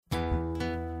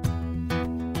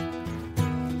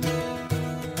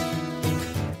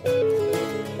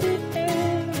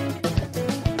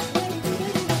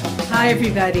Hi,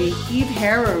 everybody. Eve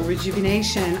Harow,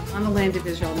 Rejuvenation on the Land of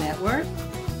Israel Network.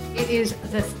 It is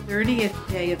the 30th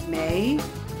day of May,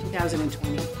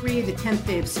 2023, the 10th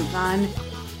day of Sivan,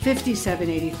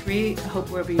 5783. I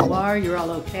hope wherever you are, you're all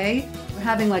okay. We're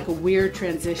having like a weird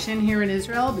transition here in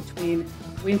Israel between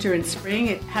winter and spring.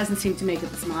 It hasn't seemed to make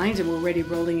up its mind, and we're already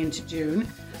rolling into June.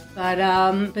 But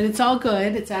it's all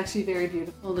good. It's actually very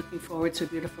beautiful. Looking forward to a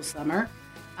beautiful summer.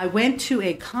 I went to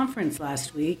a conference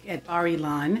last week at Bar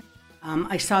Ilan.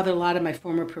 I saw that a lot of my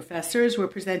former professors were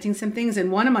presenting some things,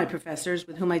 and one of my professors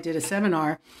with whom I did a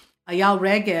seminar, Ayal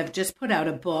Regev, just put out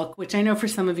a book, which I know for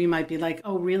some of you might be like,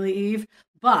 oh, really, Eve?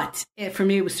 But for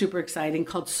me, it was super exciting,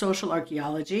 called Social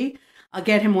Archaeology. I'll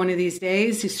get him one of these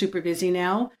days. He's super busy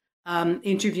now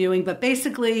interviewing. But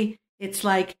basically, it's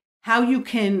like how you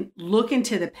can look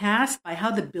into the past by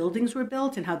how the buildings were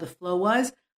built and how the flow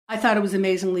was. I thought it was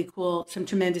amazingly cool, some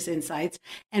tremendous insights.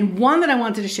 And one that I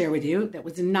wanted to share with you that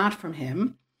was not from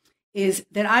him is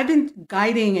that I've been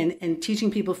guiding and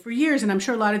teaching people for years, and I'm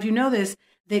sure a lot of you know this,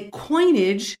 that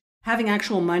coinage, having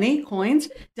actual money, coins,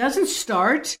 doesn't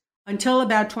start until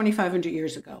about 2,500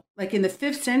 years ago. Like in the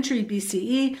 5th century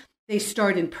BCE, they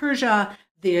start in Persia.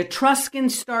 The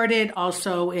Etruscans started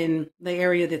also in the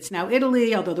area that's now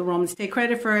Italy, although the Romans take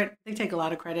credit for it. They take a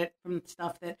lot of credit from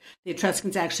stuff that the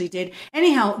Etruscans actually did.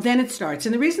 Anyhow, then it starts.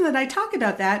 And the reason that I talk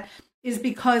about that is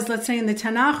because, let's say in the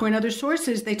Tanakh or in other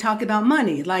sources, they talk about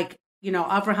money. Like, you know,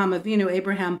 Avraham Avinu,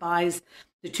 Abraham buys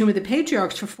the tomb of the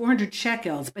patriarchs for 400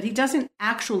 shekels, but he doesn't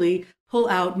actually pull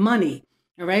out money.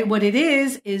 All right. What it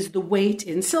is the weight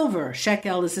in silver.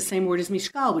 Shekel is the same word as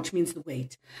mishkal, which means the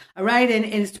weight. All right. And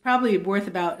it's probably worth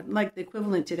about like the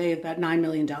equivalent today of about $9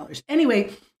 million.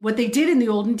 Anyway, what they did in the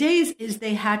olden days is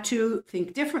they had to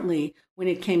think differently when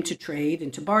it came to trade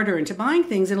and to barter and to buying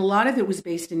things. And a lot of it was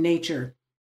based in nature.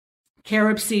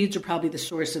 Carob seeds are probably the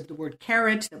source of the word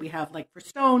carat that we have like for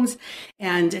stones.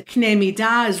 And k'nei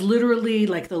midah is literally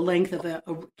like the length of a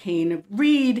cane of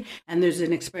reed. And there's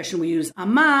an expression we use,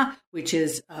 amma, which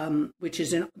is the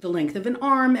length of an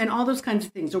arm, and all those kinds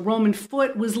of things. A Roman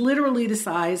foot was literally the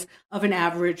size of an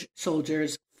average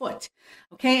soldier's foot.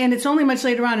 Okay, and it's only much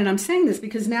later on, and I'm saying this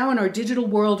because now in our digital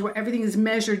world where everything is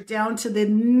measured down to the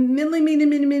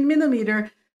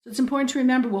millimeter, so it's important to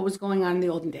remember what was going on in the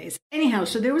olden days. Anyhow,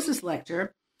 so there was this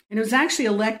lecture, and it was actually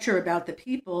a lecture about the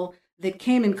people that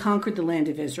came and conquered the land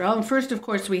of Israel. And first, of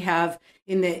course, we have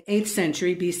in the 8th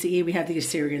century BCE, we have the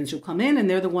Assyrians who come in, and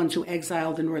they're the ones who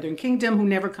exile the northern kingdom, who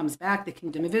never comes back, the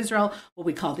kingdom of Israel, what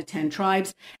we call the 10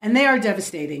 tribes. And they are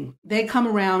devastating. They come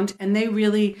around, and they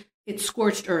really... it's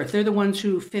scorched earth. They're the ones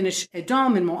who finish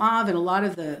Edom and Moab and a lot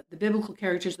of the biblical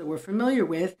characters that we're familiar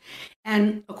with.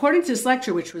 And according to this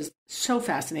lecture, which was so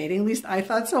fascinating, at least I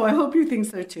thought so, I hope you think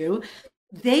so too,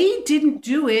 they didn't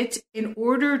do it in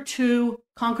order to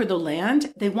conquer the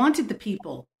land. They wanted the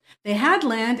people. They had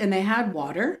land and they had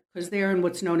water because they're in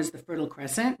what's known as the Fertile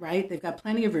Crescent, right? They've got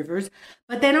plenty of rivers,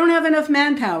 but they don't have enough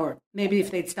manpower. Maybe if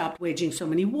they'd stopped waging so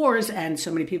many wars and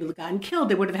so many people had gotten killed,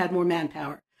 they would have had more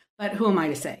manpower. But who am I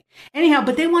to say? Anyhow,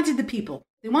 but they wanted the people.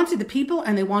 They wanted the people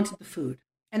and they wanted the food.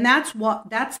 And that's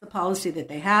the policy that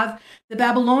they have. The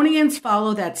Babylonians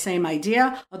follow that same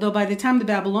idea, although by the time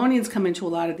the Babylonians come into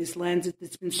a lot of these lands,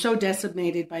 it's been so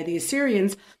decimated by the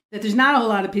Assyrians that there's not a whole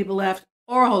lot of people left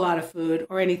or a whole lot of food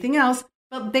or anything else.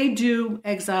 But they do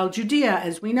exile Judea.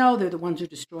 As we know, they're the ones who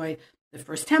destroy the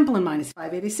first temple in minus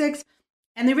 586.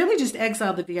 And they really just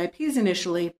exile the VIPs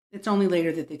initially. It's only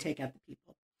later that they take out the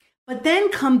people. But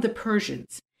then come the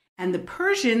Persians, and the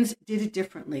Persians did it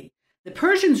differently. The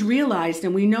Persians realized,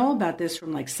 and we know about this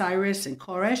from like Cyrus and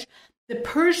Koresh, the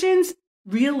Persians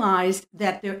realized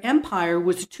that their empire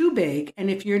was too big, and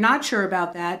if you're not sure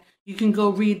about that, you can go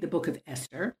read the book of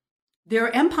Esther.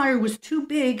 Their empire was too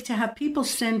big to have people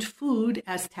send food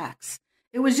as tax.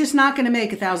 It was just not going to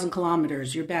make 1,000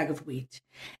 kilometers, your bag of wheat.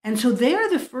 And so they are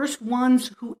the first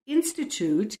ones who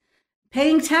institute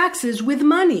paying taxes with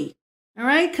money. All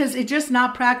right, because it's just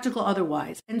not practical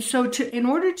otherwise. And so in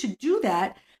order to do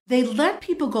that, they let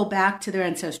people go back to their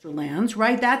ancestral lands,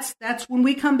 right? That's when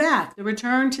we come back, the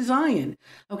return to Zion.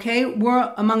 Okay,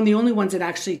 we're among the only ones that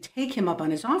actually take him up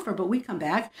on his offer, but we come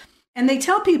back. And they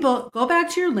tell people, go back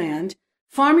to your land,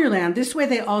 farm your land. This way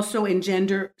they also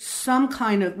engender some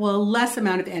kind of, less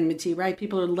amount of enmity, right?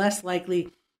 People are less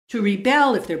likely to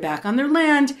rebel if they're back on their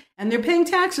land and they're paying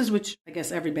taxes, which I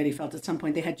guess everybody felt at some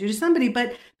point they had to do to somebody,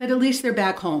 but at least they're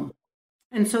back home.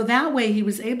 And so that way he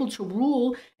was able to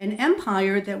rule an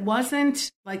empire that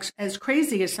wasn't like as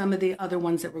crazy as some of the other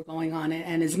ones that were going on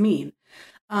and as mean.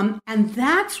 And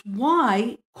that's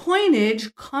why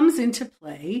coinage comes into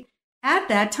play at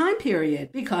that time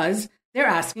period, because they're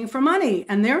asking for money,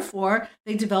 and therefore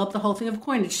they developed the whole thing of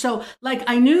coinage. So, like,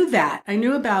 I knew that. I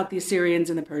knew about the Assyrians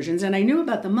and the Persians, and I knew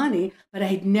about the money, but I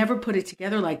had never put it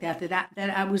together like that, that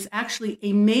I was actually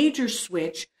a major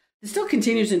switch. It still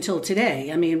continues until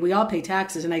today. I mean, we all pay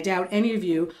taxes, and I doubt any of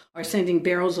you are sending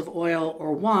barrels of oil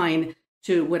or wine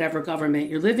to whatever government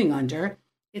you're living under.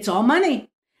 It's all money.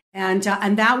 And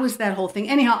that was that whole thing.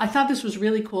 Anyhow, I thought this was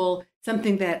really cool,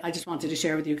 something that I just wanted to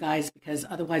share with you guys, because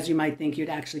otherwise you might think you'd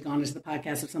actually gone into the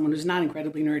podcast of someone who's not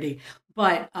incredibly nerdy.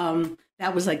 But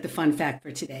that was like the fun fact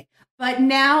for today. But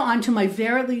now on to my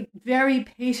very, very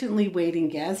patiently waiting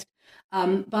guest.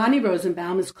 Bonnie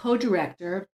Rosenbaum is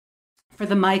co-director for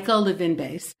the Michael Levin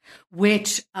Base,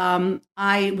 which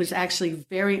I was actually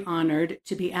very honored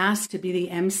to be asked to be the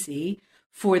MC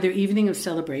for their evening of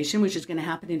celebration, which is going to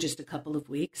happen in just a couple of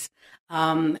weeks.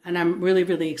 And I'm really,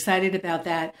 really excited about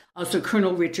that. Also,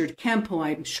 Colonel Richard Kemp, who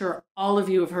I'm sure all of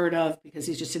you have heard of because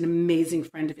he's just an amazing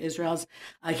friend of Israel's.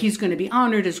 He's going to be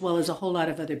honored, as well as a whole lot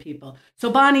of other people. So,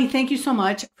 Bonnie, thank you so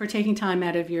much for taking time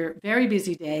out of your very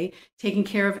busy day, taking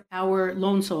care of our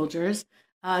lone soldiers,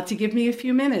 to give me a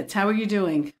few minutes. How are you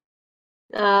doing?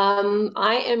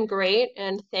 I am great,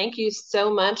 and thank you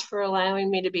so much for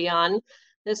allowing me to be on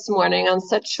this morning on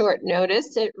such short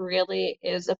notice. It really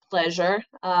is a pleasure.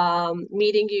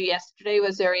 Meeting you yesterday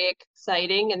was very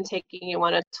exciting, and taking you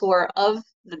on a tour of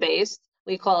the base,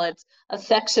 we call it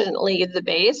affectionately the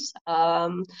base,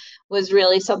 was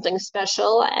really something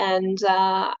special. And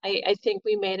I think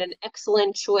we made an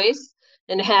excellent choice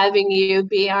in having you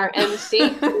be our MC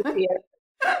this year.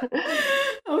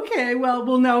 Okay, well,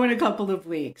 we'll know in a couple of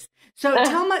weeks. So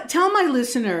tell my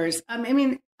listeners. I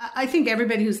mean, I think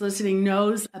everybody who's listening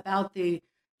knows about the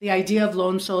idea of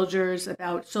lone soldiers,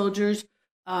 about soldiers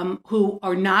who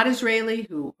are not Israeli,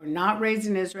 who are not raised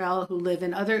in Israel, who live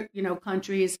in other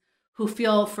countries, who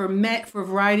feel for a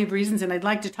variety of reasons, and I'd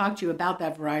like to talk to you about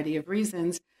that variety of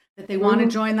reasons, that they want to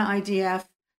join the IDF,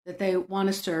 that they want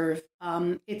to serve.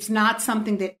 It's not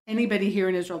something that anybody here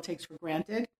in Israel takes for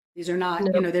granted. These are not,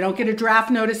 No. they don't get a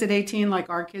draft notice at 18 like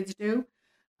our kids do.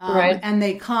 Right. And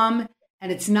they come,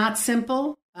 and it's not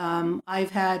simple.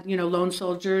 I've had, lone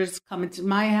soldiers come into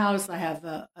my house. I have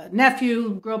a nephew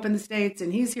who grew up in the States,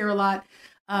 and he's here a lot.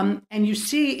 And you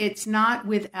see, it's not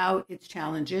without its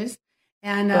challenges.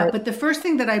 And Right. but the first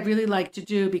thing that I really like to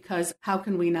do, because how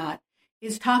can we not,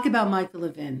 is talk about Michael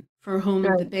Levin, for whom the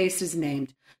Right. base is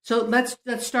named. So let's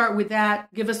start with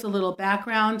that. Give us a little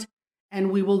background,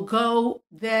 and we will go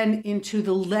then into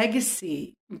the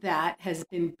legacy that has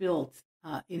been built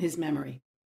in his memory.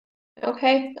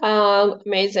 Okay,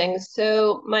 amazing.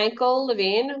 So Michael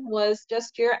Levine was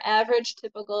just your average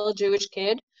typical Jewish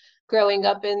kid growing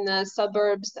up in the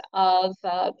suburbs of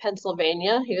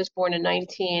Pennsylvania. He was born in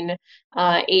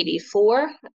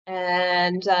 1984,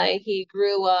 and he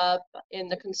grew up in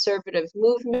the conservative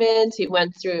movement. He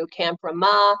went through Camp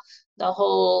Ramah, the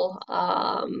whole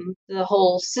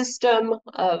system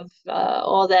of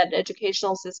all that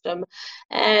educational system,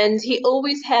 and he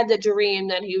always had the dream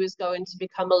that he was going to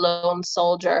become a lone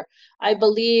soldier. I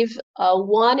believe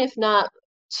one, if not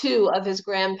two, of his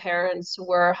grandparents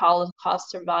were Holocaust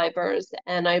survivors,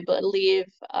 and I believe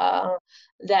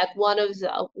that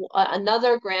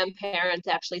another grandparent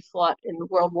actually fought in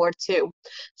World War II.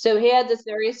 So he had this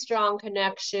very strong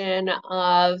connection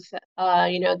of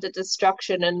the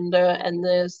destruction and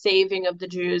the saving of the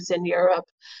Jews in Europe.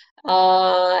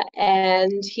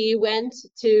 And he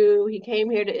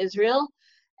came here to Israel,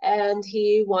 and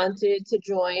he wanted to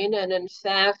join. And in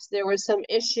fact, there were some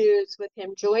issues with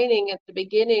him joining at the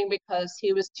beginning because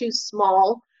he was too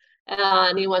small.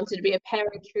 And he wanted to be a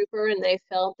paratrooper, and they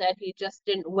felt that he just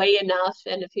didn't weigh enough.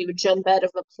 And if he would jump out of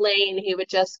a plane, he would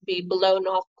just be blown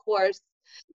off course.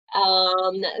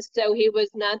 So he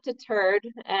was not deterred,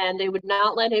 and they would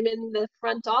not let him in the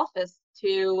front office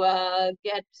to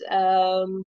get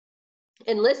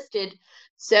enlisted.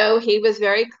 So he was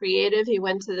very creative. He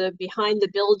went to the behind the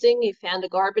building. He found a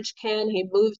garbage can. He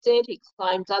moved it. He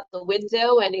climbed up the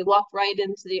window, and he walked right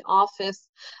into the office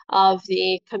of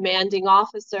the commanding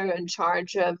officer in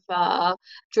charge of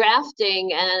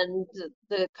drafting. And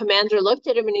the commander looked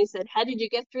at him and he said, "How did you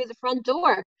get through the front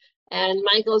door?" And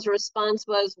Michael's response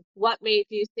was, "What made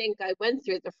you think I went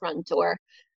through the front door?"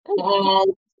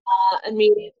 And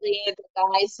immediately the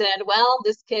guy said, "Well,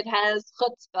 this kid has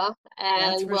chutzpah,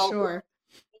 That's and for sure.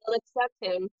 we'll accept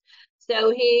him." So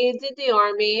he did the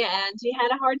army, and he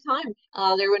had a hard time.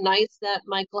 There were nights that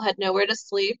Michael had nowhere to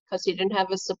sleep because he didn't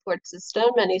have a support system,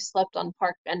 and he slept on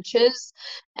park benches.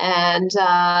 And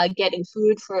getting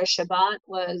food for a Shabbat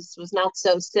was not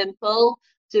so simple.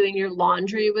 doing your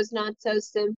laundry was not so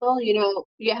simple.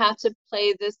 You have to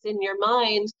play this in your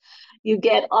mind. You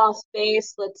get off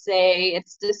base, let's say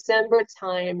it's December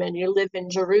time, and you live in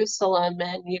Jerusalem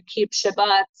and you keep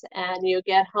Shabbat, and you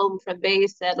get home from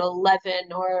base at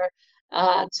 11 or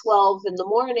 12 in the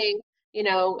morning, in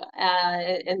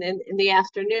the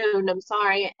afternoon, I'm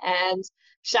sorry, and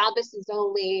Shabbos is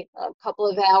only a couple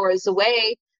of hours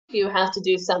away. You have to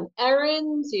do some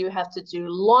errands, you have to do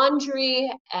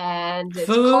laundry, and it's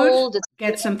cold.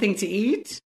 Get something to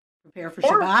eat, prepare for Yeah,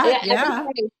 Shabbat. yeah.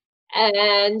 Everything.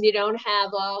 And you don't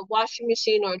have a washing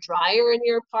machine or dryer in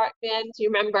your apartment. You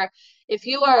remember, if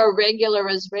you are a regular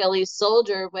Israeli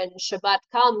soldier, when Shabbat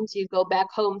comes, you go back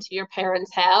home to your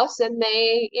parents' house and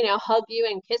they, hug you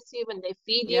and kiss you and they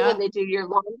feed you and they do your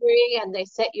laundry and they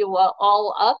set you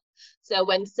all up. So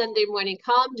when Sunday morning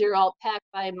comes, you're all packed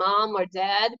by mom or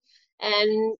dad.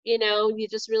 And, you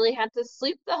just really had to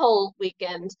sleep the whole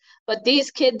weekend. But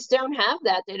these kids don't have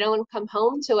that. They don't come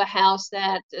home to a house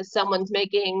that someone's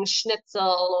making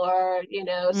schnitzel or,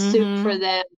 soup for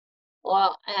them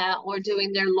or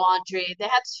doing their laundry. They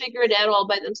had to figure it out all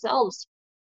by themselves.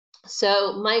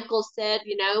 So Michael said,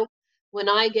 when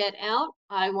I get out,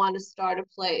 I want to start a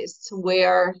place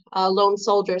where lone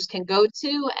soldiers can go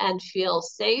to and feel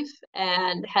safe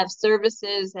and have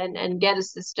services and get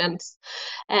assistance.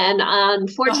 And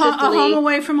unfortunately, a home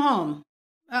away from home,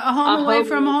 a home away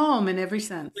from home in every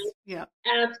sense. Yeah,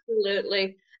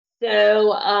 absolutely.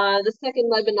 So the Second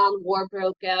Lebanon War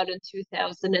broke out in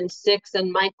 2006,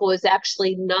 and Michael was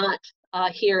actually not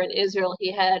here in Israel.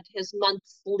 He had his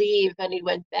month's leave and he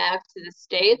went back to the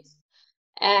States.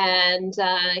 And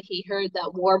he heard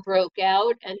that war broke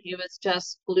out and he was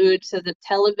just glued to the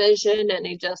television, and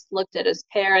he just looked at his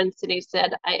parents and he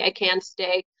said, I can't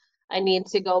stay. I need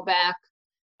to go back.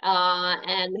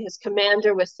 And his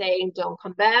commander was saying, don't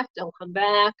come back, don't come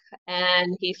back.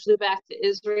 And he flew back to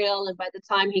Israel. And by the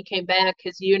time he came back,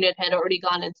 his unit had already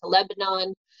gone into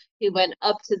Lebanon. He went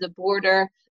up to the border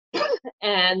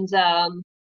and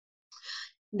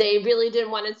they really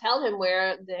didn't want to tell him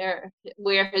where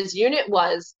his unit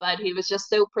was, but he was just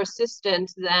so persistent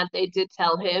that they did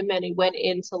tell him, and he went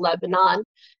into Lebanon.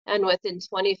 And within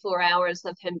 24 hours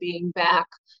of him being back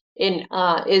in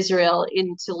Israel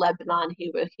into Lebanon,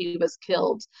 he was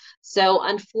killed. So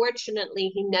unfortunately,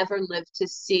 he never lived to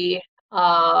see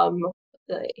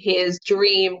his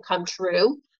dream come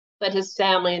true, but his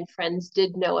family and friends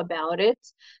did know about it.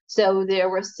 So there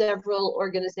were several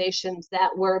organizations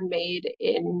that were made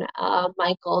in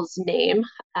Michael's name,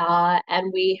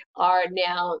 and we are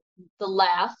now the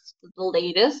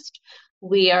latest.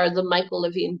 We are the Michael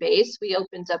Levin Base. We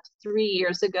opened up 3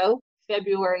 years ago,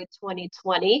 February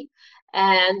 2020,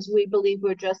 and we believe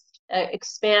we're just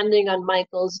expanding on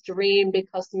Michael's dream,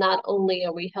 because not only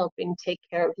are we helping take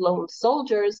care of lone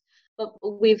soldiers, but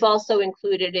we've also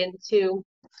included into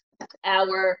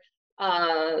our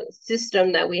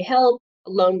system that we help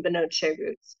lone Benot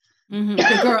Sherut.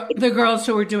 The girls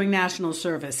who are doing national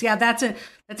service. Yeah, that's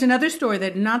another story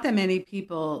that not that many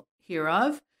people hear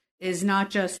of. Is not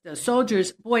just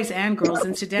soldiers, boys and girls,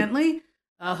 incidentally,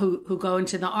 who go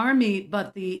into the army,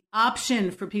 but the option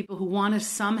for people who want to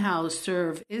somehow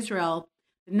serve Israel,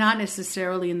 not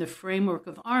necessarily in the framework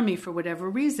of army for whatever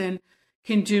reason,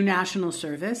 can do national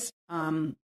service.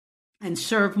 And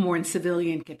serve more in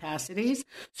civilian capacities.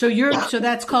 So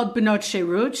that's called Benot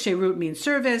Sherut. Sherut means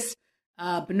service.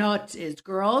 Benot is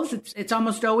girls. It's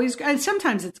almost always, and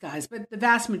sometimes it's guys, but the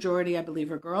vast majority, I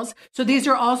believe, are girls. So these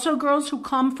are also girls who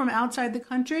come from outside the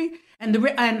country.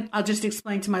 And I'll just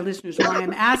explain to my listeners why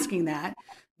I'm asking that,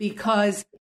 because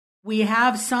we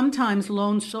have sometimes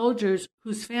lone soldiers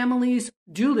whose families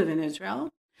do live in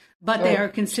Israel, but they are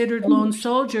considered lone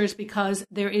soldiers because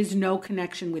there is no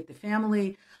connection with the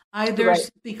family. Either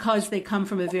because they come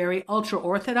from a very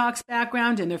ultra-Orthodox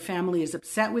background and their family is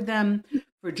upset with them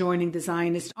for joining the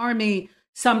Zionist army,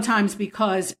 sometimes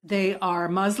because they are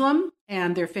Muslim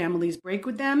and their families break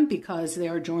with them because they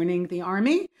are joining the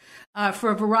army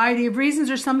for a variety of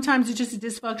reasons, or sometimes it's just a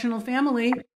dysfunctional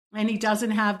family and he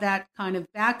doesn't have that kind of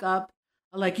backup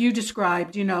like you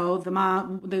described, the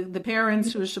mom, the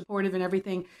parents who are supportive and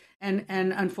everything. And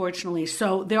unfortunately,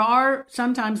 so there are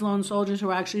sometimes lone soldiers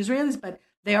who are actually Israelis, but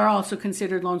they are also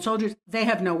considered lone soldiers. They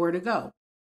have nowhere to go.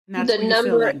 The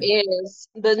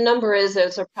number is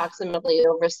there's approximately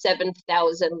over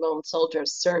 7,000 lone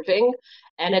soldiers serving,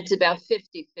 and it's about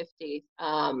 50-50.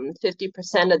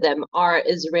 50% of them are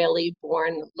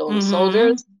Israeli-born lone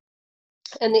soldiers,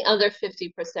 and the other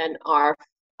 50% are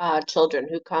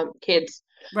kids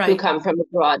who come from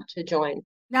abroad to join.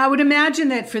 Now, I would imagine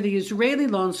that for the Israeli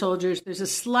lone soldiers, there's a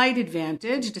slight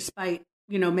advantage, despite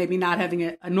maybe not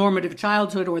having a normative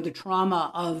childhood or the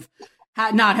trauma of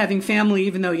not having family,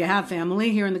 even though you have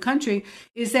family here in the country,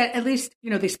 is that at least,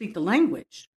 they speak the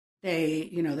language. They,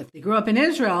 if they grew up in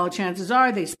Israel, chances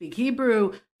are they speak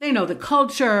Hebrew. They know the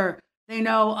culture. They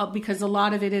know, because a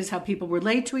lot of it is how people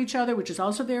relate to each other, which is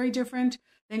also very different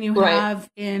than you have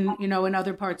in, in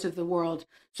other parts of the world.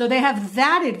 So they have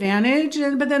that advantage,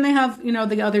 but then they have,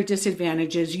 the other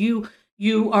disadvantages.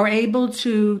 You are able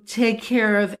to take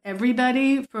care of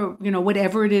everybody for,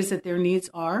 whatever it is that their needs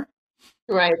are.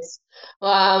 Right.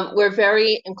 We're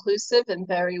very inclusive and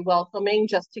very welcoming.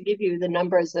 Just to give you the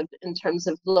numbers in terms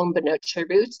of Lon Benot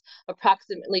Sheirut,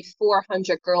 approximately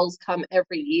 400 girls come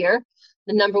every year.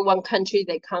 The number one country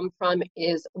they come from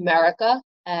is America,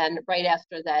 and right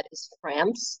after that is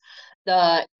France.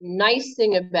 The nice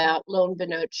thing about Lon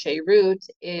Benot Sheirut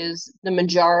is the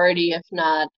majority, if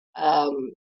not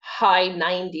high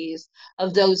 90s,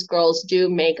 of those girls do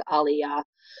make Aliyah.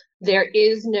 There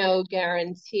is no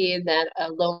guarantee that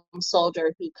a lone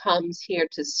soldier who comes here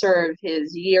to serve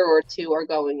his year or two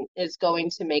is going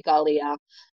to make Aliyah.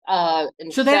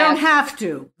 So they don't have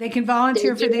to. They can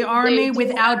volunteer for the army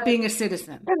without being a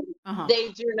citizen. They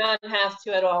do not have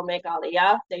to at all make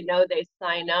Aliyah. They know they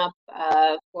sign up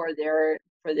for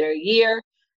their year,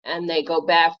 and they go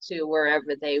back to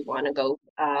wherever they want to go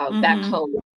back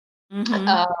home.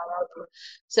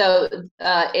 So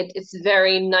it's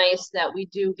very nice that we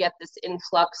do get this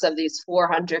influx of these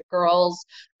 400 girls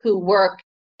who work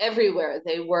everywhere.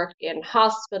 They work in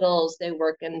hospitals, they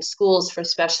work in schools for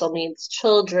special needs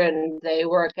children. They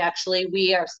work, actually,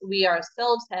 we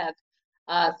ourselves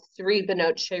have 3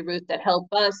 Benot Sheirut that help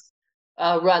us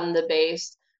run the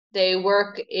base. They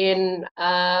work in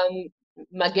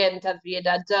Magen David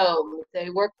Adom. They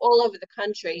work all over the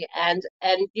country, and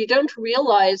you don't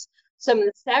realize some of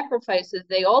the sacrifices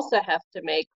they also have to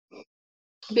make,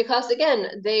 because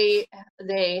again, they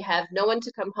have no one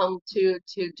to come home to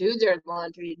do their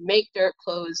laundry, make their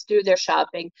clothes, do their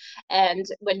shopping. And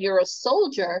when you're a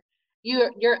soldier,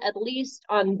 you're at least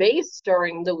on base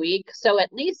during the week, so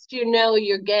at least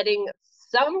you're getting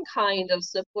some kind of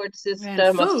support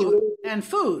system and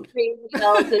food. 3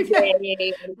 meals a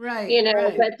day.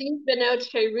 Right. But these Benot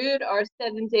Sheirut are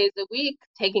 7 days a week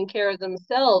taking care of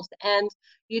themselves, and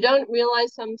you don't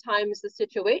realize sometimes the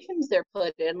situations they're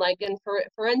put in. Like,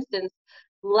 for instance,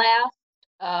 last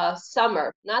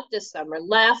summer, not this summer,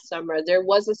 last summer, there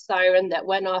was a siren that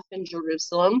went off in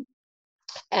Jerusalem.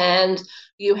 And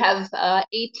you have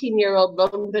 18-year-old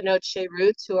Lon Benot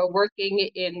Sheirut who are working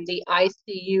in the ICU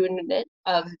unit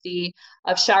of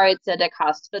Shaare Zedek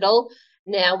Hospital.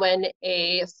 Now, when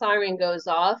a siren goes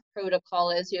off,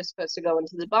 protocol is you're supposed to go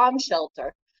into the bomb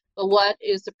shelter. But what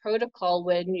is the protocol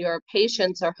when your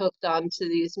patients are hooked onto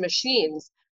these machines?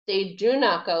 They do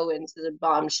not go into the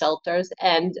bomb shelters,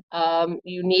 and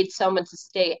you need someone to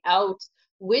stay out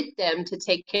with them to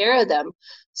take care of them.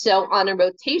 So on a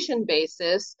rotation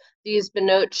basis, these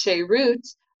Benot Sheirut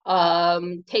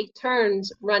take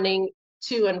turns running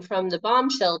to and from the bomb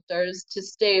shelters to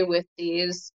stay with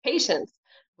these patients.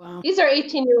 Wow. These are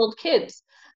 18-year-old kids.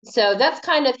 So that's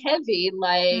kind of heavy.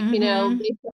 Like,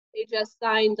 they just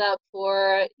signed up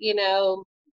for,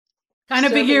 kind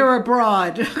of a year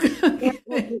abroad.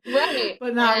 Right.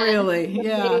 But not really.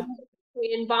 Yeah.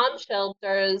 In bomb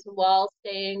shelters while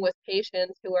staying with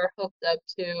patients who are hooked up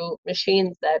to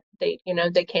machines that they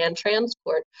can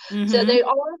transport. So they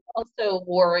are also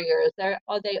warriors.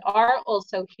 They are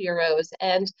also heroes,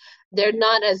 and they're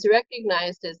not as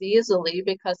recognized as easily,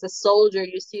 because a soldier,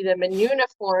 you see them in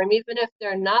uniform, even if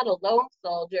they're not a lone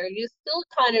soldier, you still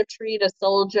kind of treat a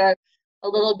soldier a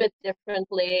little bit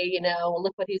differently.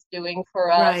 Look what he's doing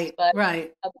for us.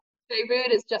 Right.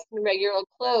 Beirut is just in regular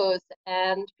clothes,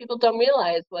 and people don't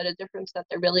realize what a difference that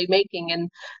they're really making, and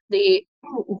the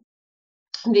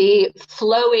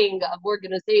flowing of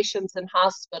organizations and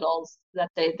hospitals that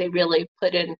they really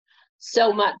put in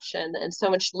so much and so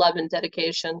much love and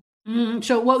dedication.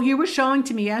 So what you were showing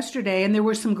to me yesterday, and there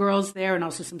were some girls there and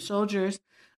also some soldiers,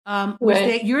 was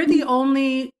that you're the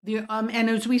only, and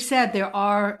as we said, there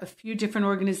are a few different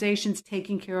organizations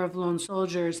taking care of lone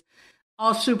soldiers.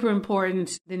 All super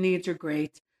important. The needs are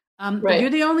great. But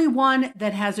you're the only one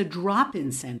that has a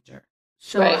drop-in center.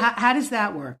 So how does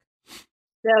that work?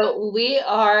 So we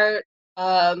are,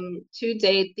 to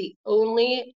date, the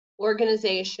only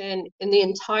organization in the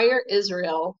entire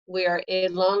Israel where a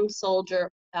lone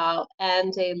soldier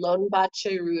and a lone bat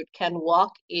Sheirut can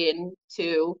walk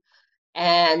into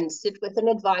and sit with an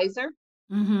advisor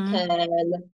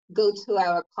and go to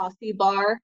our coffee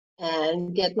bar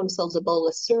and get themselves a bowl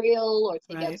of cereal or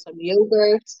take out some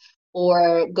yogurt,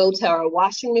 or go to our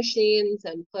washing machines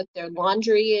and put their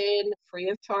laundry in free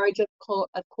of charge, of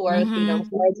course. We don't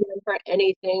Mm-hmm. charge them for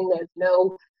anything. There's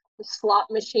no slot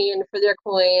machine for their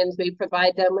coins. We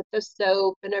provide them with the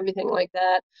soap and everything like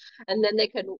that. And then they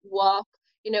could walk.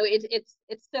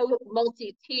 It's so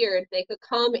multi-tiered. They could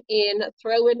come in,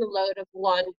 throw in a load of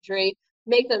laundry,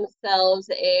 make themselves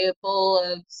a bowl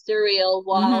of cereal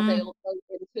while they Mm-hmm. will go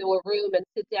into a room and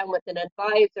sit down with an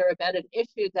advisor about an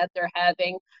issue that they're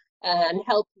having and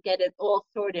help get it all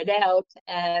sorted out.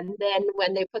 And then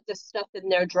when they put the stuff in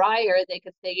their dryer, they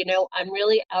could say, I'm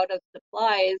really out of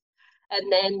supplies.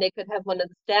 And then they could have one of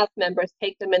the staff members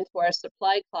take them into our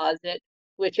supply closet,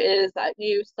 which is,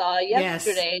 you saw Yes.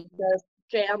 yesterday, just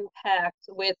jam packed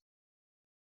with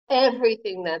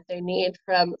everything that they need,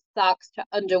 from socks to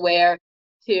underwear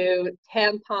to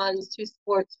tampons to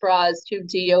sports bras to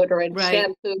deodorant, Right.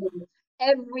 shampoo,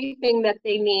 everything that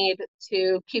they need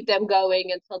to keep them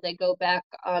going until they go back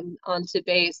onto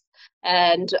base.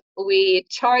 And we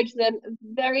charge them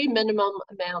very minimum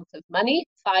amount of money,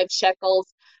 5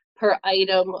 shekels per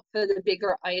item for the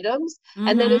bigger items.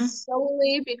 And that Mm-hmm. is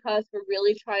solely because we're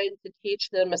really trying to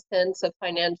teach them a sense of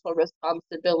financial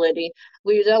responsibility.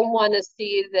 We don't want to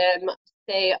see them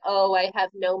say, "Oh, I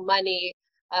have no money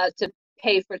to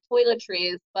pay for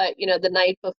toiletries," but the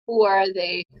night before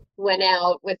they went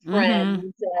out with Mm-hmm.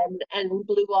 friends and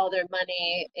blew all their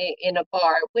money in a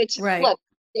bar. Which, Right. look,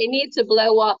 they need to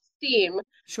blow off steam, but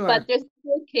Sure. they're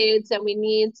still kids, and we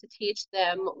need to teach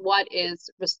them what is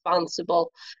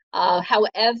responsible.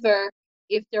 However,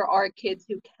 if there are kids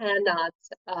who cannot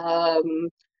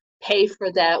pay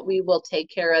for that, we will take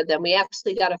care of them. We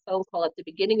actually got a phone call at the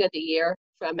beginning of the year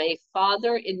from a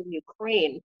father in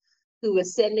Ukraine who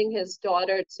was sending his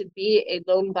daughter to be a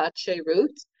lone bat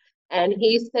Sheirut. And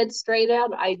he said straight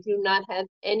out, I do not have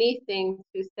anything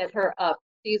to set her up.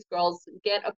 These girls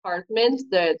get apartments,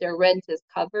 their rent is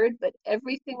covered, but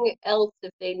everything else,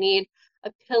 if they need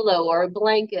a pillow or a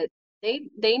blanket, they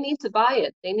need to buy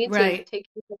it. They need to Right. take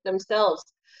care of themselves.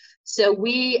 So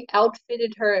we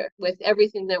outfitted her with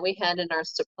everything that we had in our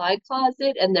supply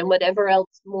closet, and then whatever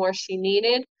else more she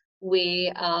needed,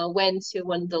 we went to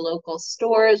one of the local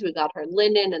stores. We got her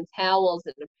linen and towels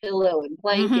and a pillow and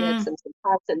blankets Mm-hmm. and some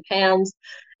pots and pans,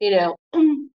 you know.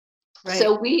 Right.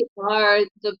 So we are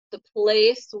the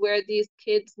place where these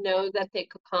kids know that they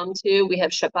could come to. We have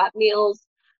Shabbat meals.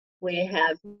 We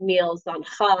have meals on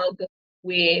Chag.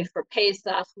 For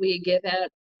Pesach, we give out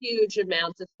huge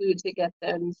amounts of food to get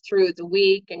them through the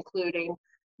week, including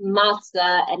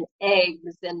matzah and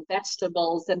eggs and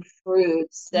vegetables and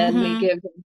fruits. And we Mm-hmm. give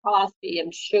them coffee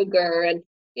and sugar and,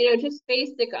 just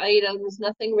basic items,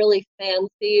 nothing really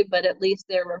fancy, but at least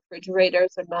their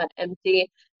refrigerators are not empty.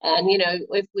 And,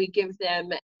 if we give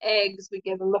them eggs, we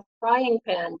give them a frying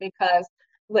pan, because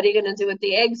what are you going to do with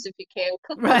the eggs if you can't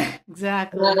cook them? Right.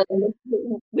 Exactly.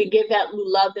 We give out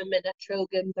lulavim and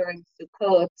etrogim during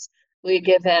Sukkot. We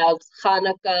give out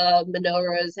Hanukkah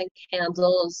menorahs and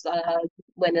candles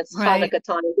when it's Right. Hanukkah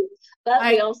time. But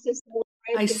we I also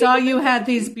celebrate I the saw bigger you had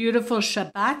these festivities. beautiful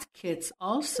Shabbat kits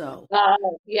also.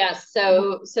 Yes.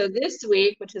 Wh- So this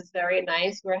week, which is very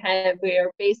nice,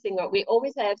 we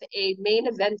always have a main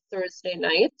event Thursday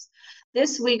night.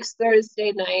 This week's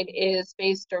Thursday night is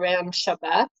based around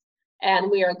Shabbat,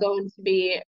 and we are going to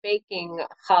be baking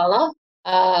challah.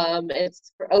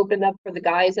 Open up for the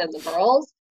guys and the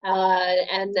girls.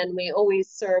 And then we always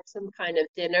serve some kind of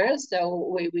dinner.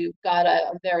 So we've got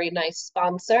a very nice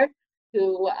sponsor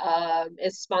who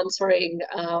is sponsoring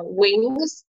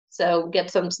wings. So get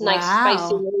some nice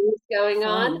spicy Wow. wings going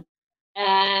on. Fun.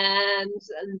 And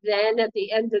then at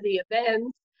the end of the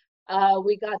event,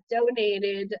 we got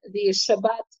donated the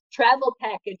Shabbat travel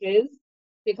packages,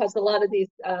 because a lot of these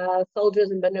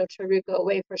soldiers in Banot Shirut go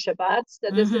away for Shabbat. So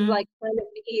this is Mm-hmm. like kind of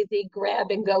an easy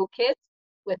grab and go kit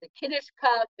with a Kiddush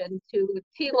cup and 2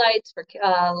 tea lights for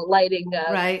lighting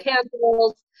Right.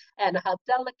 candles, and a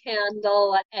Havdalah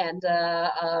candle, and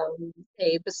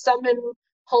a besamim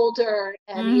holder,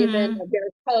 and even Mm-hmm. a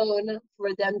barcone for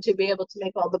them to be able to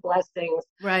make all the blessings.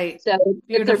 Right. So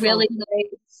it's a really Beautiful.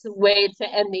 nice way to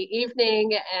end the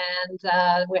evening, and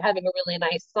we're having a really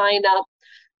nice sign up.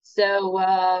 So,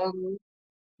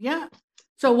 Yeah.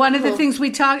 So one of the oh, things we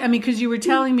talked, because you were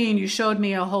telling me and you showed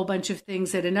me a whole bunch of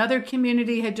things that another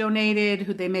community had donated,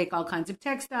 who they make all kinds of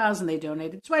textiles, and they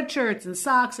donated sweatshirts and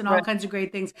socks and all right, kinds of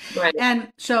great things. right, And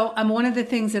so one of the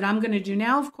things that I'm going to do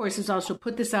now, of course, is also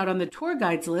put this out on the tour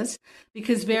guides list,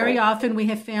 because very right, often we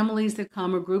have families that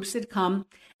come or groups that come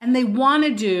and they want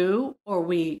to do, or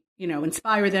we,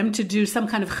 inspire them to do some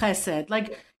kind of chesed.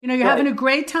 Like, you're having right, a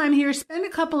great time here, spend a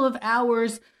couple of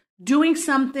hours doing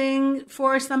something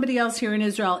for somebody else here in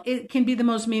Israel, it can be the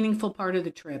most meaningful part of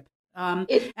the trip.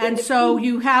 And so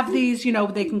you have these,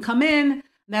 they can come in.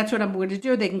 That's what I'm going to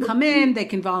do. They can come in, they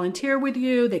can volunteer with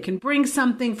you, they can bring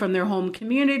something from their home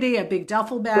community, a big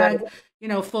duffel bag,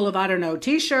 full of, I don't know,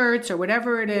 T-shirts or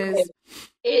whatever it is.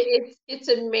 It's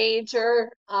a major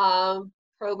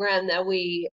program that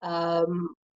we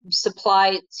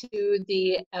supply to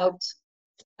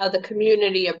the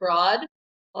community abroad,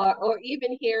 or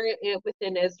even here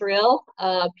within Israel.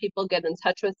 People get in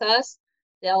touch with us.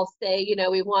 They'll say,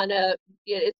 we want to.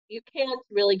 You can't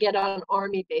really get on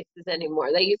army bases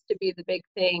anymore. They used to be the big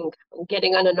thing,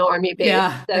 getting on an army base.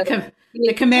 Yeah, so,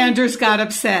 the commanders got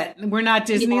upset. We're not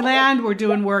Disneyland. We're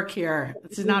doing work here.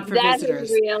 This is not for visitors.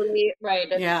 That is really right.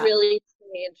 It's really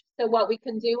changed. So what we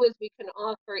can do is we can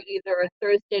offer either a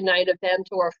Thursday night event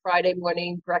or a Friday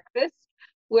morning breakfast,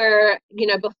 where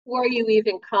before you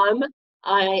even come,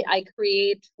 I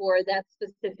create for that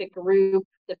specific group,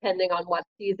 depending on what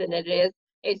season it is,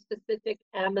 a specific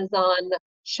Amazon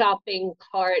shopping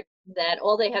cart that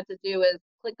all they have to do is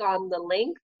click on the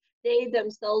link. They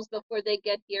themselves, before they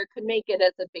get here, could make it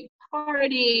as a big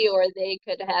party, or they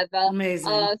could have a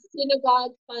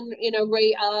synagogue fun,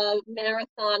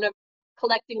 marathon of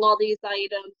collecting all these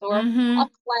items, or a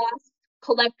class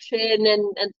collection,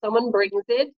 and someone brings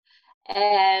it.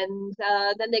 And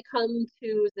then they come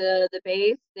to the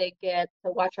base. They get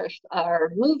to watch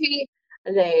our movie.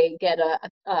 They get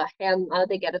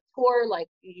they get a tour like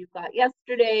you got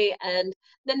yesterday, and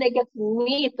then they get to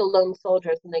meet the lone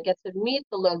soldiers, and they get to meet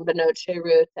the lone Benot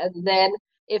Sheirut. And then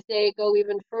if they go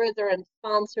even further and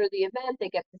sponsor the event, they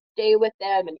get to stay with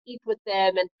them and eat with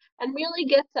them, and really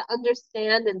get to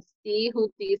understand and see who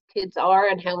these kids are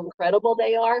and how incredible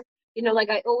they are.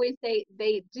 Like I always say,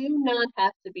 they do not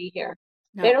have to be here.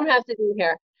 No. They don't have to be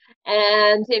here.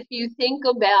 And if you think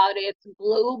about it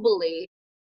globally,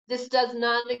 this does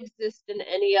not exist in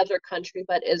any other country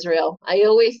but Israel. I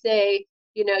always say,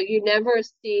 you never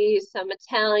see some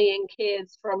Italian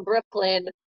kids from Brooklyn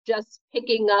just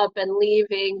picking up and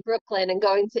leaving Brooklyn and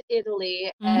going to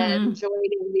Italy and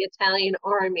joining the Italian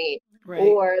army,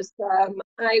 or some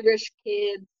Irish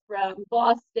kids from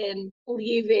Boston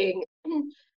leaving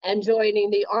and joining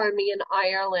the army in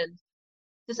Ireland.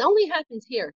 This only happens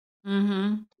here.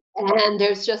 And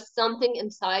there's just something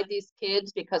inside these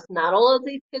kids, because not all of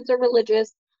these kids are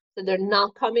religious, so they're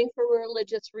not coming for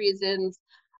religious reasons.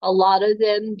 A lot of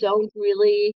them don't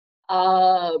really,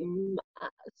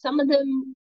 some of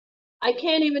them, I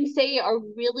can't even say are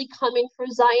really coming for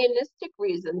Zionistic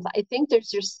reasons. I think there's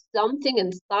just something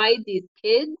inside these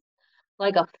kids,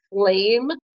 like a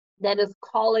flame, that is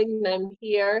calling them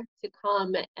here to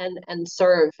come and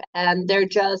serve. And they're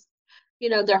just,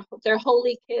 they're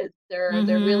holy kids. They're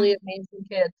really amazing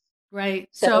kids. Right.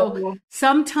 So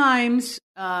sometimes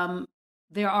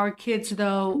there are kids,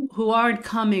 though, who aren't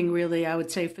coming really, I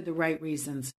would say, for the right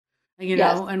reasons.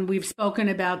 And we've spoken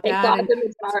about that. And the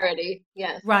majority,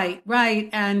 yes. Right.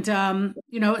 And,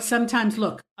 sometimes,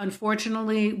 look,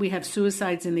 unfortunately, we have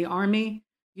suicides in the army.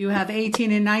 You have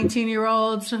 18 and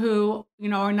 19-year-olds who,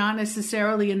 are not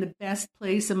necessarily in the best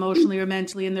place emotionally or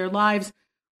mentally in their lives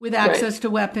with access to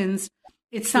weapons.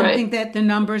 It's something that the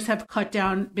numbers have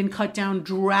been cut down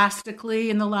drastically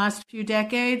in the last few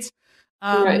decades.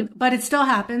 But it still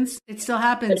happens.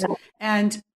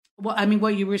 And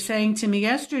what you were saying to me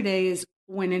yesterday is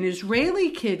when an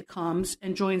Israeli kid comes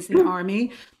and joins the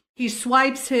army, he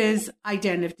swipes his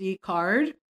identity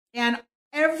card, and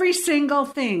every single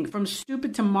thing from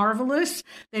stupid to marvelous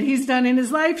that he's done in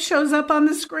his life shows up on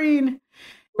the screen.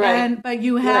 But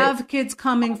you have kids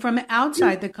coming from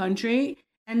outside the country,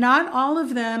 and not all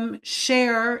of them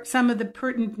share some of the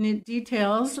pertinent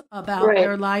details about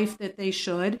their life that they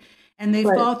should, and they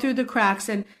fall through the cracks.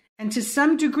 And to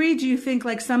some degree, do you think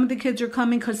like some of the kids are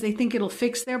coming because they think it'll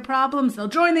fix their problems? They'll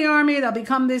join the army, they'll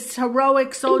become this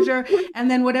heroic soldier,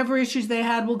 and then whatever issues they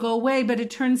had will go away. But it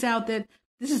turns out that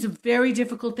this is a very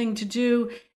difficult thing to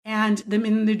do. And in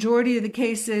the majority of the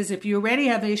cases, if you already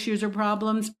have issues or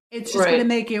problems, it's just going to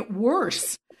make it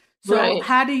worse. So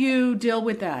how do you deal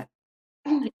with that?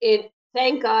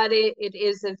 Thank God it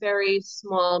is a very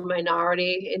small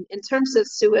minority. In terms of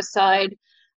suicide,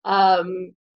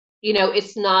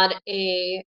 it's not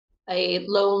a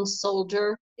lone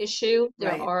soldier issue.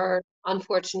 There are,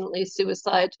 unfortunately,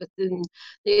 suicides within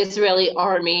the Israeli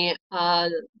army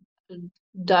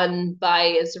done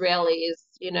by Israelis.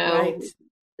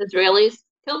 Israelis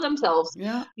kill themselves.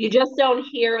 You just don't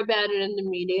hear about it in the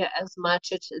media as much.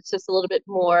 It's just a little bit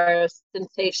more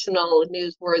sensational,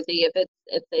 newsworthy if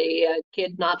it's a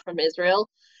kid not from Israel.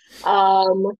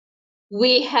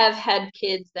 we have had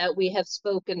kids that we have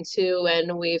spoken to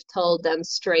and we've told them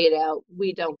straight out,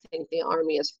 we don't think the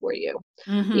Army is for you.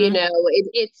 You Mm-hmm. know,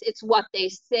 it's what they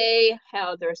say,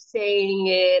 how they're saying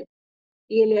it.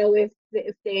 You know, if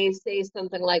they say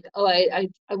something like, "Oh, I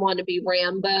want to be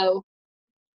Rambo,"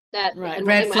 that Right. and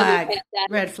Red I look flag. at that,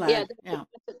 Red yeah, flag. Yeah.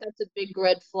 that's a big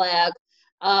red flag.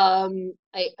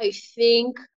 I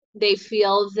think they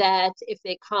feel that if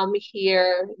they come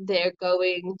here, they're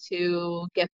going to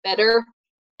get better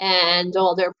and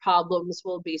all their problems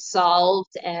will be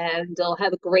solved and they'll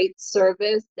have a great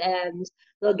service and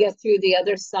they'll get through the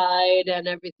other side and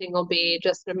everything will be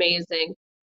just amazing.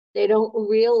 They don't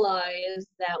realize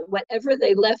that whatever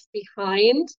they left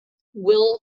behind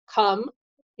will come.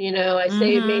 You know, I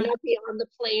say it may Mm-hmm. not be on the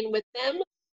plane with them,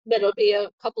 but it'll be a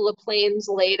couple of planes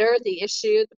later. The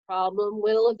issue, the problem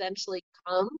will eventually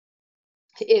come.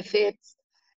 If it's,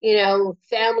 you know,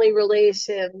 family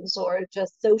relations or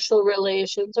just social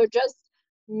relations or just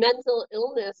mental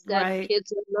illness that Right.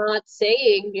 kids are not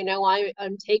saying, you know,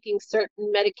 I'm taking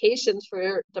certain medications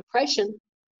for depression,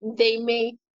 they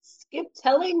may skip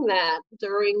telling that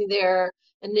during their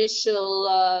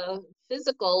initial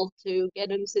physical to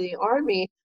get into the army.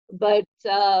 But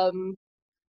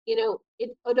you know,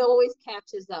 it always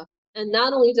catches up. And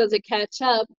not only does it catch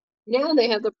up, now they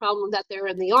have the problem that they're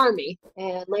in the army.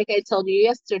 And like I told you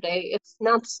yesterday, it's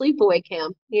not sleepaway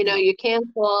camp. You know, No. you can't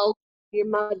call your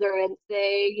mother and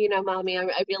say, you know, mommy,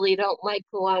 I really don't like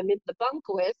who I'm in the bunk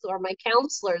with, or my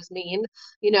counselor's mean.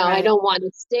 You know, I Right. don't want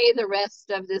to stay the rest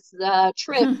of this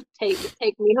trip. Take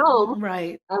me home.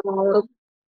 Right. Uh,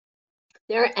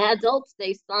 they're adults.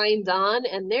 They signed on,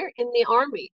 and they're in the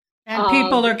army. And Um,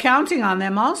 people are counting on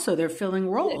them also. They're filling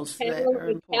roles that are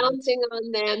important. counting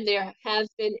on them. There have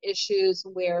been issues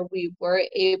where we were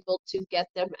able to get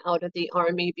them out of the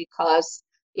army because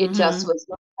it just Mm-hmm. was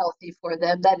not healthy for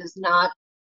them. That is not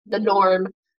the norm.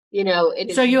 You know, it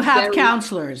So is you have very,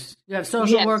 counselors, you have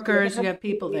social yes, workers, you have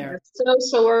people we have there.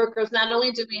 social workers. Not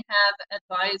only do we have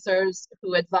advisors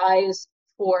who advise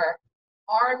for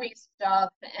army stuff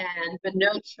and the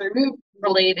no troop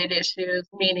related issues,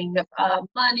 meaning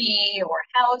money or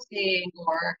housing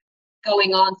or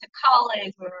going on to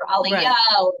college or Right.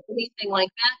 aliyah or anything like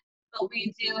that. But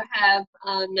we do have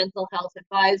mental health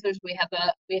advisors. We have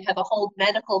a whole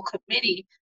medical committee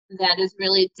that is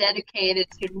really dedicated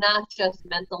to not just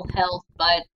mental health,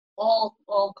 but all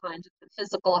kinds of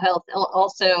physical health.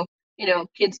 Also, you know,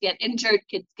 kids get injured,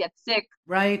 kids get sick,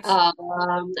 Right.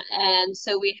 and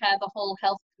so we have a whole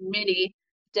health committee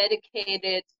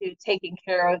dedicated to taking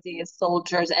care of these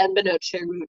soldiers and Benoche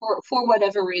route for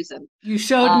whatever reason. You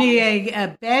showed Um, me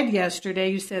a bed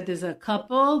yesterday. You said there's a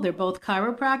couple. They're both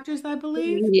chiropractors, I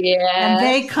believe. And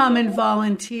they yes, come and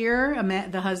volunteer,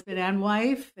 the husband and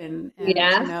wife, and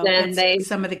yes, and gets they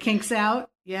some of the kinks out.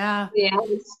 Yeah. yeah,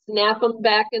 snap them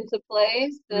back into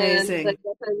place and Amazing.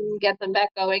 get them back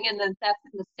going. And then that's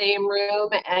in the same room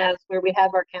as where we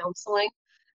have our counseling.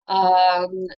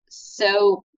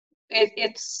 So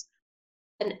it's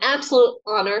an absolute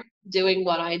honor doing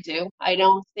what I do. I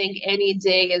don't think any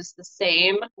day is the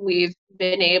same. We've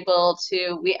been able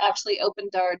to, we actually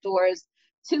opened our doors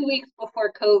 2 weeks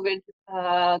before COVID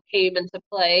came into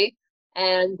play.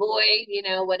 And boy, you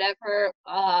know, whatever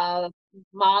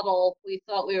model we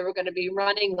thought we were going to be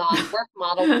running on, work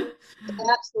model,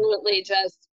 absolutely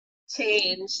just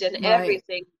changed and Right.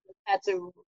 everything had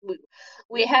to,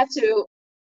 we had to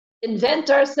invent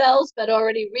ourselves, but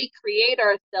already recreate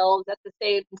ourselves at the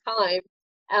same time.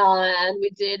 And we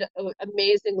did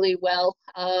amazingly well.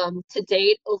 To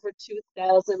date, over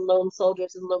 2,000 lone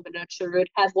soldiers in Lubino Chirut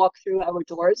have walked through our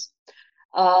doors.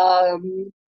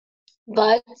 Um,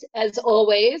 but as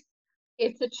always,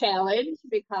 it's a challenge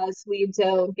because we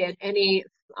don't get any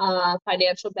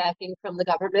financial backing from the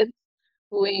government.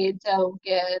 We don't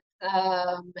get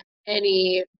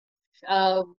any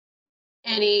um,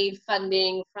 any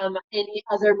funding from any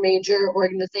other major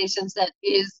organizations that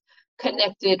is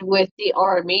connected with the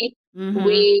Army. Mm-hmm.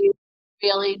 We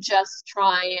really just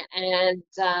try and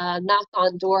knock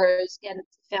on doors, get into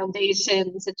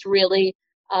foundations. It's really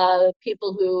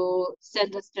people who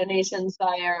send us donations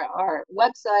via our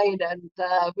website and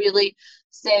really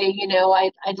say, you know,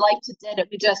 I'd like to dedicate.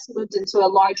 We just moved into a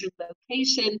larger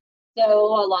location. So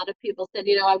a lot of people said,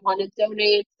 you know, I want to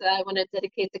donate, I want to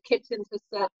dedicate the kitchen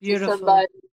to Beautiful. somebody,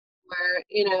 or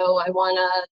you know, I want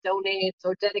to donate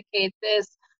or dedicate this.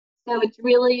 So it's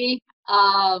really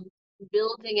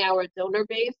building our donor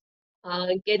base,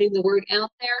 getting the word out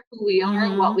there, who we are,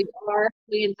 what Mm-hmm. we are.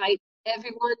 We invite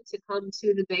everyone to come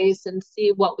to the base and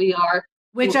see what we are.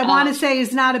 Which I want to say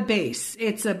is not a base.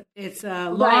 It's a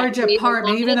large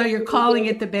apartment, even though you're calling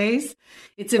it the base.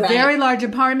 It's a very large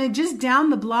apartment just down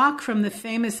the block from the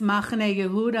famous Machane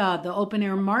Yehuda, the open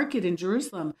air market in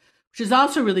Jerusalem, which is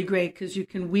also really great because you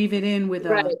can weave it in with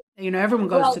everyone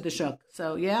goes to the shuk.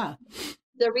 So yeah.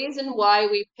 The reason why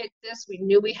we picked this, we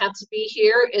knew we had to be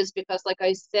here, is because, like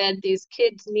I said, these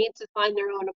kids need to find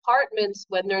their own apartments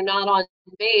when they're not on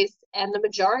base, and the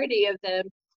majority of them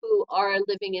who are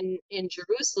living in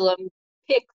Jerusalem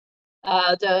pick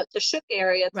the shuk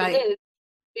area to live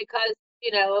because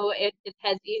it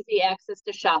has easy access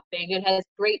to shopping. It has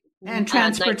great and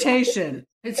transportation.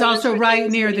 It's also right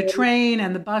near the train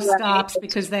and the bus stops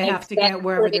because they have to get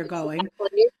wherever they're going.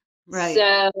 Right.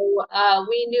 So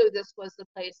we knew this was the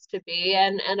place to be,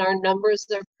 and our numbers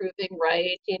are proving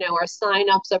right. Our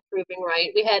signups are proving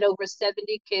right. We had over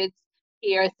 70 kids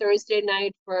here Thursday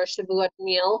night for a Shavuot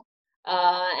meal.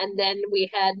 And then we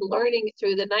had learning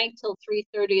through the night till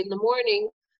 3:30 in the morning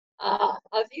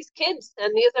of these kids.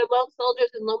 And these are lone soldiers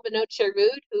in Lo Banot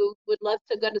Shirut who would love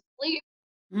to go to sleep,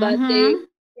 but they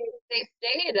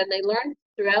stayed and they learned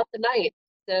throughout the night.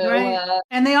 So,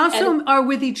 and they also are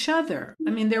with each other. I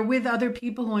mean, they're with other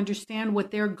people who understand what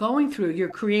they're going through. You're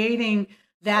creating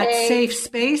that safe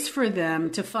space for them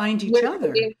to find each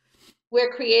other. We're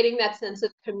creating that sense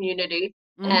of community.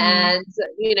 And,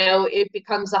 it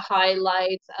becomes a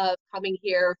highlight of coming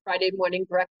here Friday morning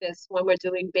breakfast when we're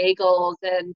doing bagels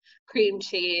and cream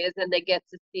cheese, and they get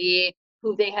to see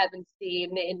who they haven't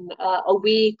seen in a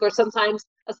week, or sometimes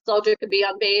a soldier could be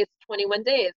on base 21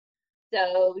 days.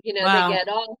 So, they get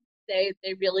off, they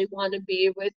really want to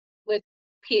be with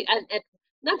and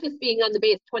not just being on the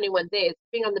base 21 days,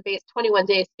 being on the base 21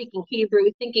 days, speaking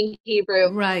Hebrew, thinking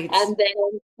Hebrew. Right. And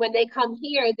then when they come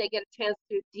here, they get a chance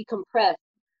to decompress.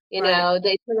 They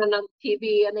turn on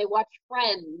TV and they watch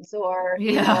Friends, or,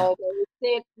 they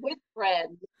sit with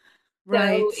friends.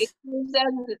 Right. So it gives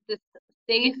them this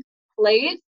safe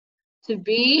place to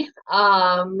be.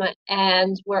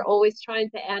 And we're always trying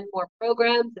to add more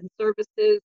programs and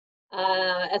services.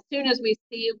 As soon as we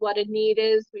see what a need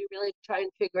is, we really try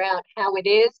and figure out how it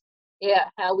is,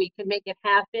 how we can make it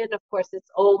happen. Of course, it's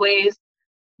always,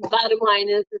 the bottom line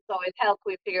is, it's always how can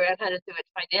we figure out how to do it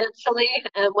financially.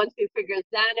 And once we figure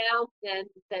that out, then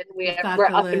we're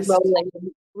up and rolling.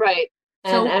 Right.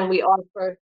 And we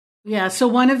offer. Yeah. So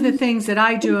one of the things that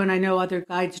I do, and I know other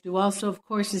guides do also, of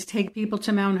course, is take people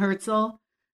to Mount Herzl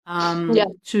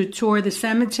to tour the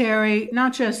cemetery,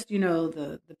 not just,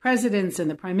 the presidents and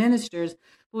the prime ministers,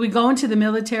 but we go into the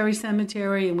military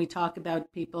cemetery and we talk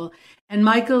about people. And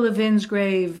Michael Levin's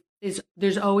grave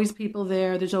there's always people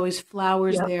there. There's always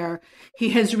flowers there.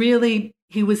 He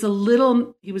was a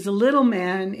little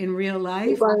man in real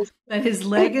life, but his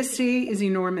legacy is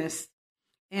enormous.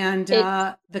 And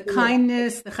the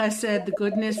kindness, the chesed, the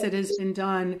goodness that has been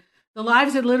done, the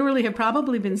lives that literally have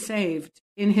probably been saved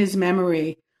in his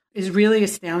memory is really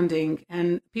astounding.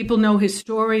 And people know his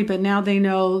story, but now they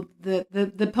know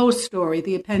the post story,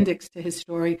 the appendix to his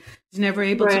story. He's never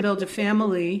able to build a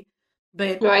family,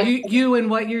 but you and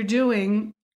what you're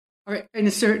doing are, in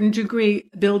a certain degree,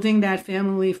 building that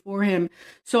family for him.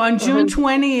 So on June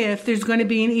 20th, there's going to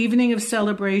be an evening of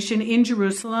celebration in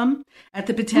Jerusalem at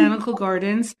the Botanical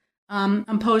Gardens.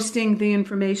 I'm posting the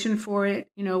information for it,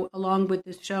 along with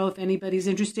this show. If anybody's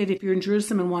interested, if you're in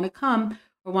Jerusalem and want to come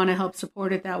or want to help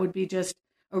support it, that would be just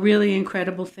a really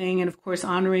incredible thing. And of course,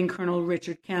 honoring Colonel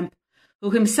Richard Kemp,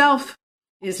 who himself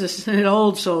is an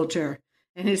old soldier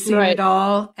and has seen it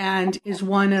all, and is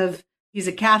he's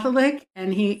a Catholic,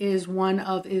 and he is one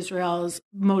of Israel's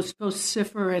most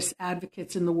vociferous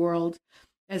advocates in the world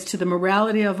as to the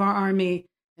morality of our army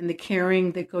and the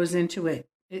caring that goes into it.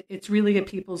 It's really a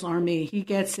people's army. He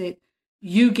gets it.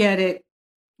 You get it.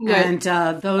 Right.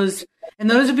 And those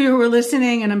of you who are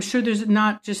listening, and I'm sure there's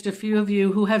not just a few of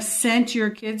you who have sent your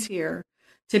kids here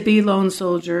to be lone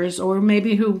soldiers, or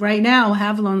maybe who right now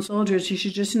have lone soldiers, you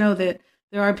should just know that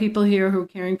there are people here who are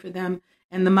caring for them.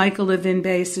 And the Michael Levin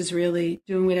Base is really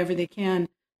doing whatever they can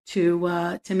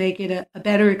to make it a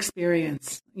better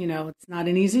experience. It's not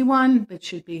an easy one, but it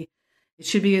should be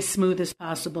as smooth as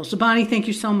possible. So Bonnie, thank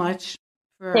you so much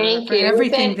for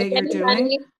everything that you're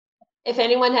doing. If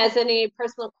anyone has any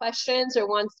personal questions or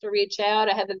wants to reach out,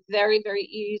 I have a very, very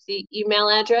easy email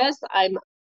address. I'm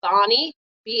Bonnie,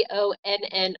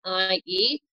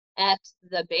 BONNIE,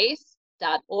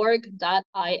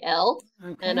 @thebase.org.il.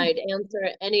 And I'd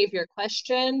answer any of your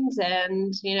questions,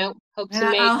 and hope to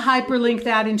I'll hyperlink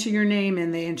that into your name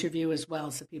in the interview as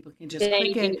well, so people can just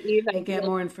click it and get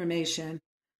more information.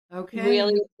 Okay.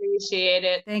 Really appreciate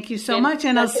it. Thank you so much,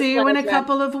 and I'll see you in a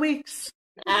couple of weeks.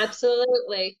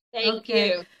 Absolutely. Thank Okay,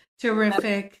 you.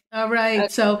 terrific. All right. Okay.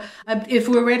 So if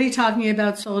we're already talking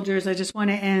about soldiers, I just want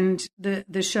to end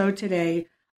the show today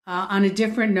on a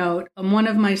different note. One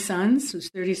of my sons, who's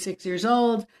 36 years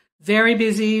old, very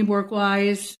busy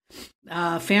work-wise,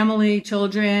 family,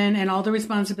 children, and all the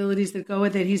responsibilities that go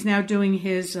with it. He's now doing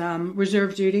his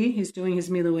reserve duty. He's doing his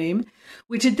miluim,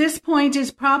 which at this point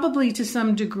is probably to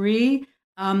some degree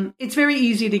it's very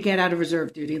easy to get out of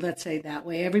reserve duty, let's say it that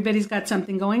way. Everybody's got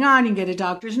something going on. You can get a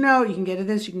doctor's note, you can get a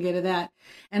this, you can get a that.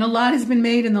 And a lot has been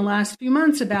made in the last few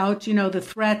months about, the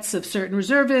threats of certain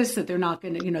reservists, that they're not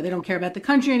going to, they don't care about the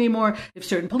country anymore. If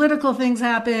certain political things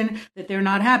happen that they're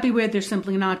not happy with, they're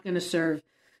simply not going to serve.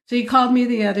 So he called me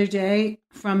the other day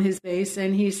from his base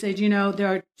and he said,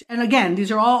 and again, these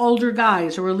are all older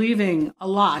guys who are leaving a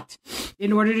lot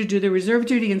in order to do the reserve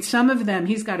duty. And some of them,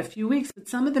 he's got a few weeks, but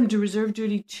some of them do reserve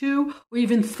duty 2 or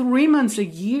even 3 months a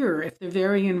year if they're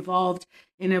very involved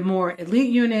in a more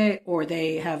elite unit or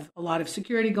they have a lot of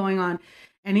security going on.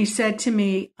 And he said to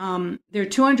me, there are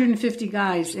 250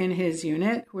 guys in his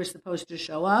unit who are supposed to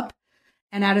show up.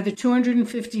 And out of the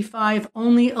 255,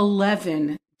 only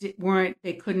 11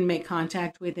 they couldn't make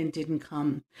contact with and didn't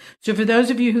come. So for those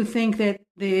of you who think that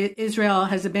Israel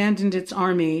has abandoned its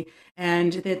army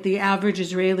and that the average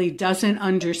Israeli doesn't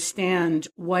understand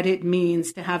what it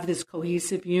means to have this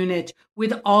cohesive unit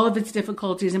with all of its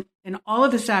difficulties and all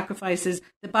of the sacrifices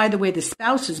that, by the way, the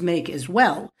spouses make as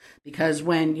well, because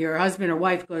when your husband or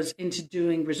wife goes into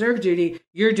doing reserve duty,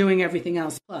 you're doing everything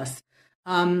else plus.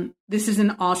 This is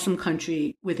an awesome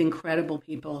country with incredible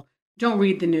people. Don't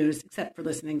read the news, except for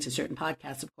listening to certain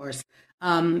podcasts, of course.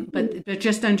 But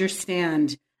just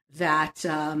understand that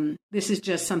this is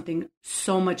just something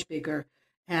so much bigger.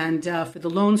 And for the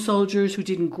lone soldiers who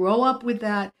didn't grow up with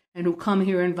that and who come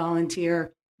here and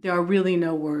volunteer, there are really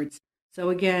no words. So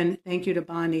again, thank you to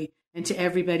Bonnie and to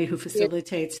everybody who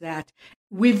facilitates that,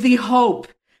 with the hope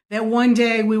that one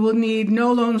day we will need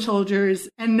no lone soldiers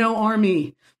and no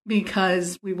army,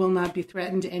 because we will not be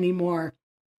threatened anymore.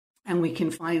 And we can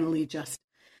finally just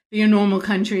be a normal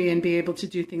country and be able to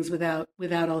do things without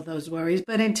all those worries.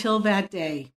 But until that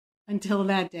day,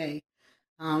 Tzahal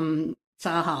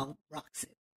rocks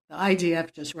it. The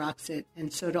IDF just rocks it.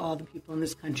 And so do all the people in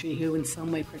this country who in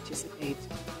some way participate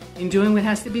in doing what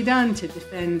has to be done to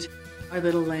defend our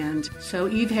little land. So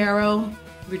Eve Harow,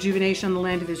 Rejuvenation on the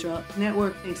Land of Israel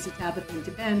Network, thanks to Tabitha and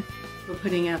to Ben for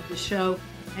putting out this show.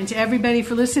 And to everybody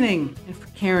for listening and for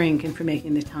caring and for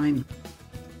making the time.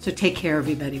 So take care,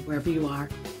 everybody, wherever you are,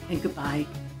 and goodbye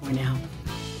for now.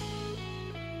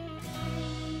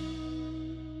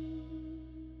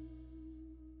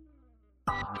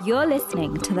 You're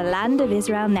listening to the Land of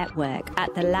Israel Network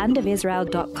at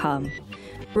thelandofisrael.com,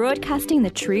 broadcasting the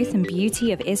truth and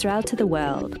beauty of Israel to the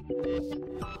world.